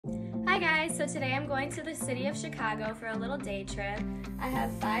guys, so today I'm going to the city of Chicago for a little day trip. I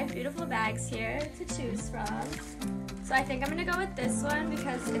have 5 beautiful bags here to choose from. So I think I'm going to go with this one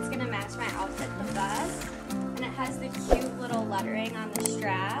because it's going to match my outfit the best. And it has the cute little lettering on the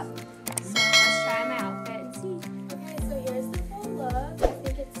strap. So let's try my outfit and see. Okay, so here's the full look. I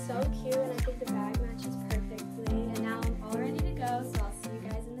think it's so cute and I think the bag matches perfectly. And now I'm all ready to go, so I'll see you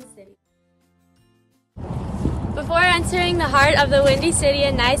guys in the city. Before entering the heart of the Windy City,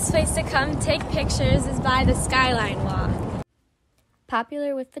 a nice place to come take pictures is by the Skyline Walk.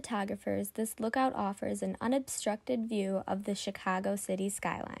 Popular with photographers, this lookout offers an unobstructed view of the Chicago city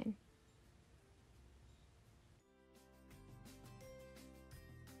skyline.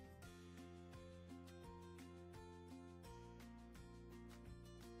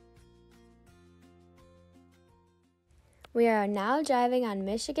 We are now driving on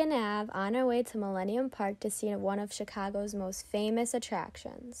Michigan Ave on our way to Millennium Park to see one of Chicago's most famous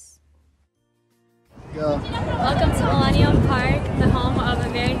attractions. Go. Welcome to Millennium Park, the home of a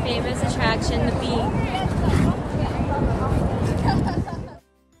very famous attraction, the Bee.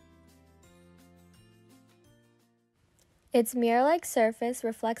 Its mirror-like surface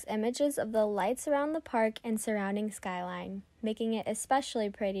reflects images of the lights around the park and surrounding skyline, making it especially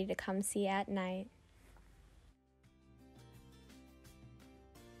pretty to come see at night.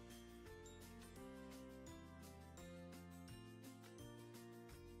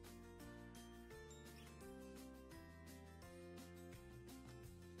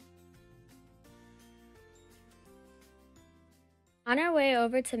 On our way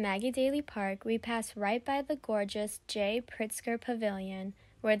over to Maggie Daley Park, we pass right by the gorgeous J. Pritzker Pavilion,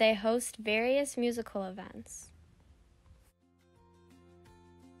 where they host various musical events.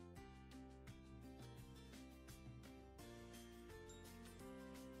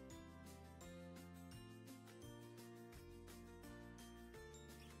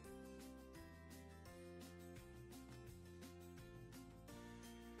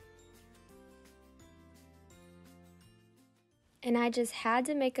 And I just had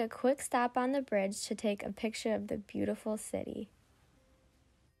to make a quick stop on the bridge to take a picture of the beautiful city.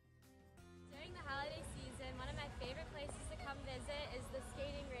 During the holiday season, one of my favorite places to come visit is the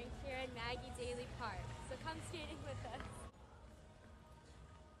skating rink here in Maggie Daley Park. So come skating with us.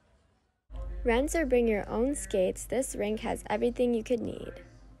 Rent or bring your own skates, this rink has everything you could need.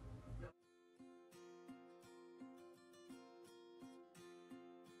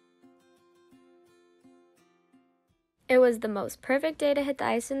 It was the most perfect day to hit the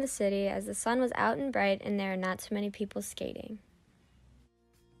ice in the city as the sun was out and bright and there are not too many people skating.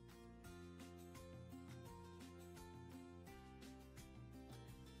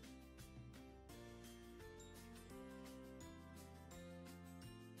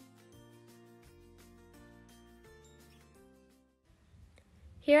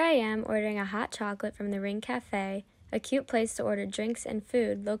 Here I am ordering a hot chocolate from the Rink Cafe, a cute place to order drinks and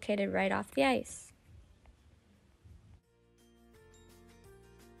food located right off the ice.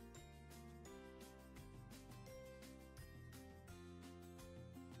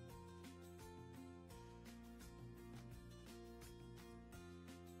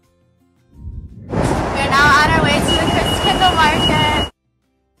 We're now on our way to the Christkindl Market.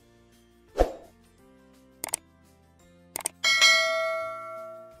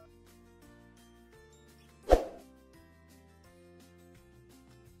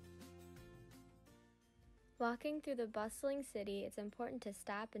 Walking through the bustling city, it's important to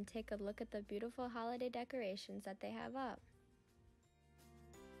stop and take a look at the beautiful holiday decorations that they have up.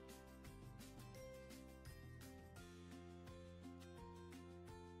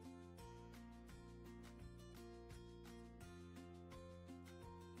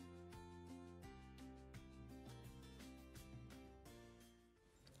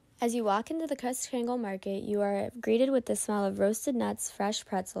 As you walk into the Christkindl Market, you are greeted with the smell of roasted nuts, fresh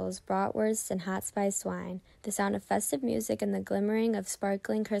pretzels, bratwursts, and hot spiced wine, the sound of festive music, and the glimmering of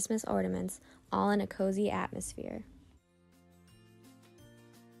sparkling Christmas ornaments, all in a cozy atmosphere.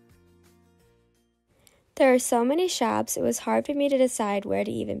 There are so many shops, it was hard for me to decide where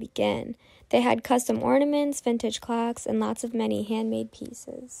to even begin. They had custom ornaments, vintage clocks, and lots of many handmade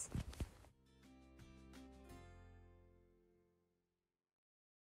pieces.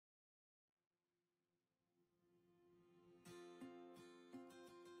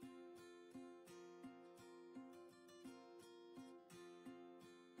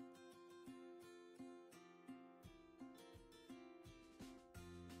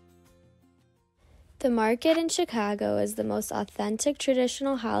 The market in Chicago is the most authentic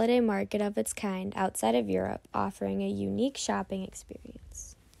traditional holiday market of its kind outside of Europe, offering a unique shopping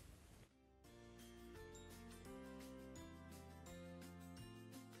experience.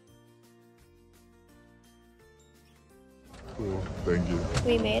 Cool. Thank you.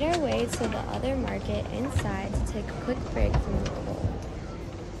 We made our way to the other market inside to take a quick break from the cold.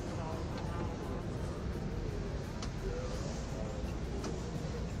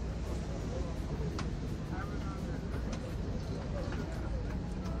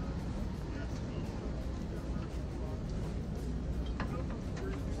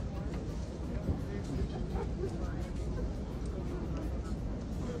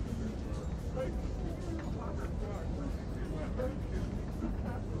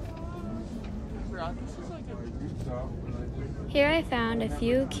 Here I found a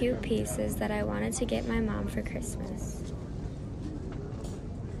few cute pieces that I wanted to get my mom for Christmas.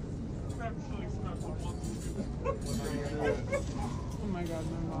 Oh my god,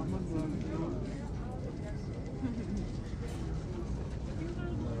 my mom would love you.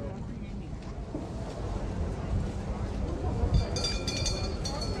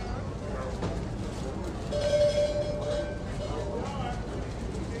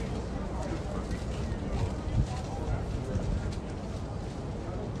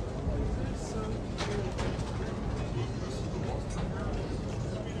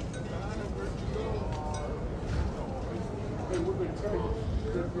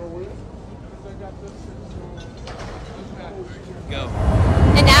 Go.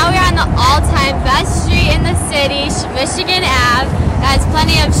 And now we're on the all-time best street in the city, Michigan Ave. It has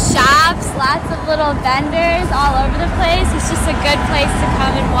plenty of shops, lots of little vendors all over the place. It's just a good place to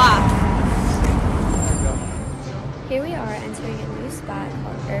come and walk. Here we are entering a new spot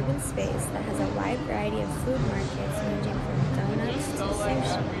called Urban Space that has a wide variety of food markets ranging from donuts to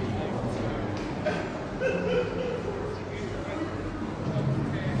sushi.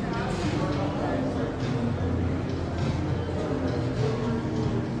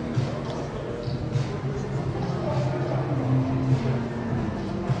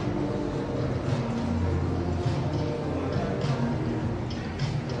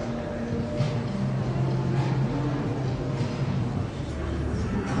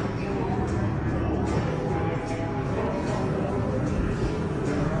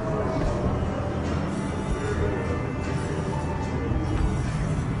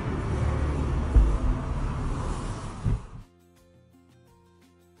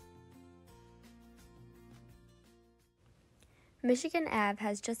 Michigan Ave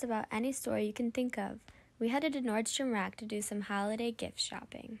has just about any store you can think of. We headed to Nordstrom Rack to do some holiday gift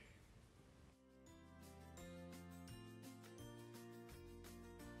shopping.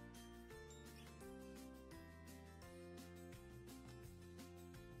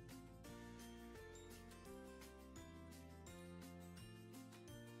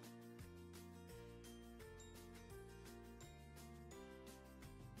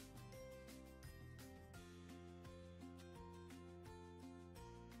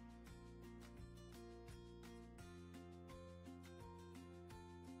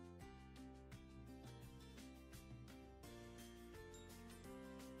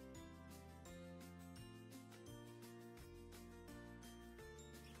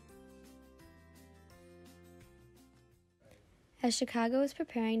 As Chicago is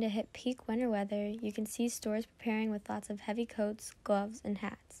preparing to hit peak winter weather, you can see stores preparing with lots of heavy coats, gloves, and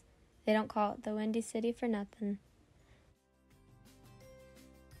hats. They don't call it the Windy City for nothing.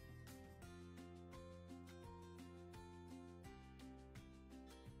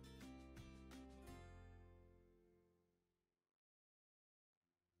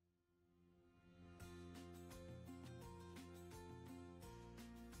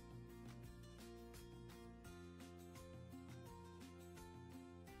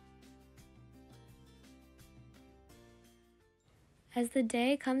 As the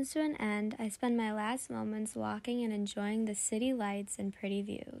day comes to an end, I spend my last moments walking and enjoying the city lights and pretty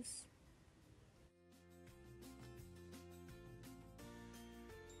views.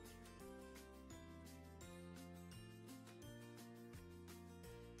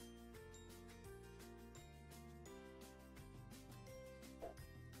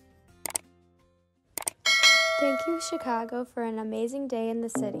 Thank you, Chicago, for an amazing day in the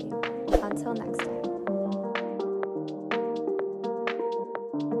city. Until next time.